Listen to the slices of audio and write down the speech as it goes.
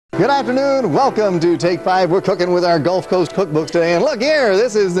Good afternoon. Welcome to Take 5. We're cooking with our Gulf Coast cookbooks today. And look here,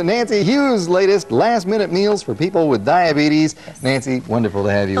 this is the Nancy Hughes latest last-minute meals for people with diabetes. Yes. Nancy, wonderful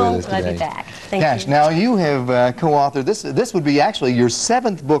to have you with us today. Glad to be back. Thank you. Now you have co-authored, this would be actually your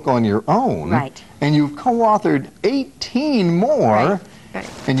 7th book on your own. Right. And you've co-authored 18 more. Right.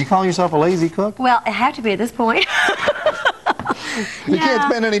 And you call yourself a lazy cook? Well, it had to be at this point. You can't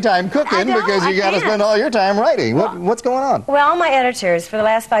spend any time cooking because you got to spend all your time writing. What's going on? Well, all my editors for the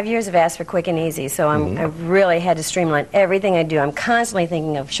last 5 years have asked for quick and easy, so I really had to streamline everything I do. I'm constantly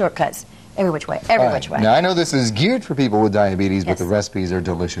thinking of shortcuts every which way, which way. Now, I know this is geared for people with diabetes, but the recipes are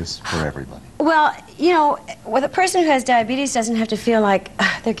delicious for everybody. Well, you know, the person who has diabetes doesn't have to feel like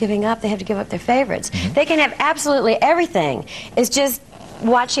they're giving up. They have to give up their favorites. They can have absolutely everything. It's just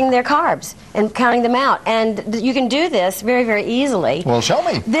watching their carbs and counting them out. And you can do this very, very easily. Well, show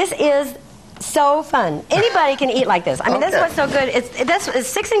me. This is so fun. Anybody can eat like this. I mean, that's what's so good. It's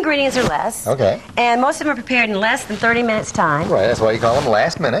 6 ingredients or less. Okay. And most of them are prepared in less than 30 minutes time. Right, that's why you call them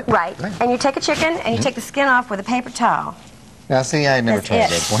last minute. Right. And you take a chicken and you take the skin off with a paper towel. Now, see, I never tried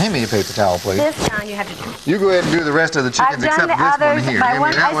that. Well, hand me a paper towel, please. This time you have to do. You go ahead and do the rest of the chickens except this one here.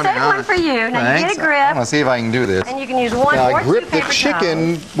 I saved one for you. Now you get a grip. I'm going to see if I can do this. And you can use one or 2 grip paper the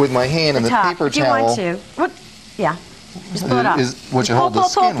chicken with my hand and the paper towel. If you want to. Yeah. Just pull it off. What you hold the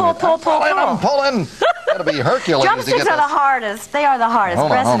skin with. I'm pulling. That'll be Hercules. Drumsticks are the hardest. They are the hardest. The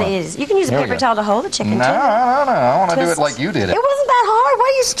rest of the easiest. You can use a paper towel to hold the chicken, too. No. I want to do it like you did it. It wasn't that hard. Why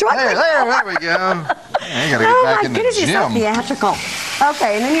are you struggling? There we go. I got to get back in the gym. You're so theatrical.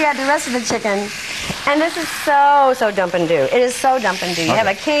 Okay, and then you add the rest of the chicken. And this is so dump and do. It is so dump and do. You have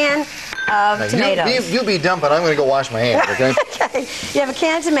a can of tomatoes. You be dumping. I'm going to go wash my hands, okay? Okay. You have a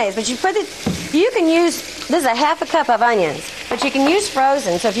can of tomatoes, but you can use, this is a half a cup of onions, but you can use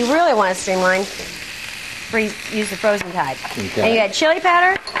frozen. So if you really want to streamline, use the frozen type. Okay. And you add chili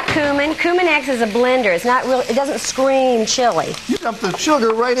powder, cumin. Cumin acts as a blender. It's not real. It doesn't scream chili. You dump the sugar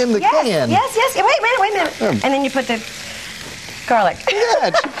right in the can. Yes. Wait a minute. And then you put the garlic.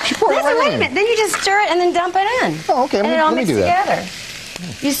 Yeah, she poured it right in. Wait a minute. Then you just stir it and then dump it in. Oh, okay. And it all mixes together.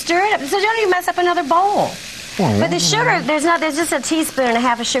 You stir it up, so don't you mess up another bowl. But the sugar, there's just a teaspoon and a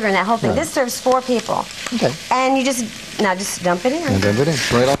half of sugar in that whole thing. This serves 4 people. Okay. And you just dump it in. And dump it in.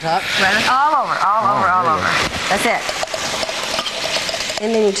 Right on top? Right all over. That's it.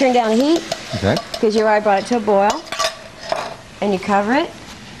 And then you turn down the heat. Okay. Because you already brought it to a boil. And you cover it.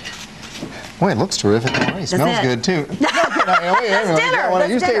 Boy, it looks terrific. It smells good, too. That's dinner.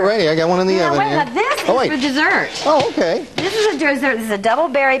 You stay ready. I got one in the oven here. This is for dessert. Oh, okay. This is a dessert. This is a double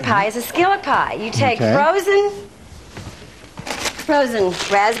berry pie. It's a skillet pie. You take frozen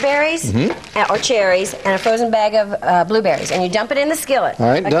raspberries or cherries and a frozen bag of blueberries, and you dump it in the skillet. All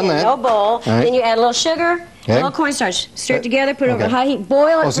right, done that. No bowl. Then you add a little sugar, a little cornstarch. Stir it together, put it over high heat,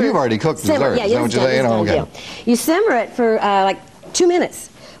 boil it. Oh, so you've already cooked dessert. Yeah, you simmer it for like 2 minutes.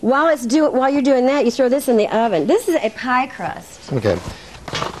 While you're doing that, you throw this in the oven. This is a pie crust. Okay.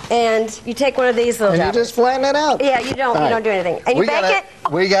 And you take one of these little you just flatten it out. Yeah, you don't do anything. And you bake it.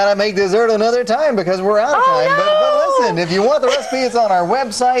 We gotta make dessert another time because we're out of time. No! But listen, if you want the recipe, it's on our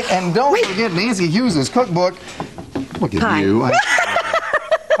website. And don't forget Nancy Hughes' cookbook. Look at you.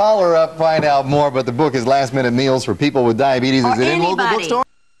 Call her up, find out more. But the book is Last Minute Meals for People with Diabetes. Is it in local bookstores?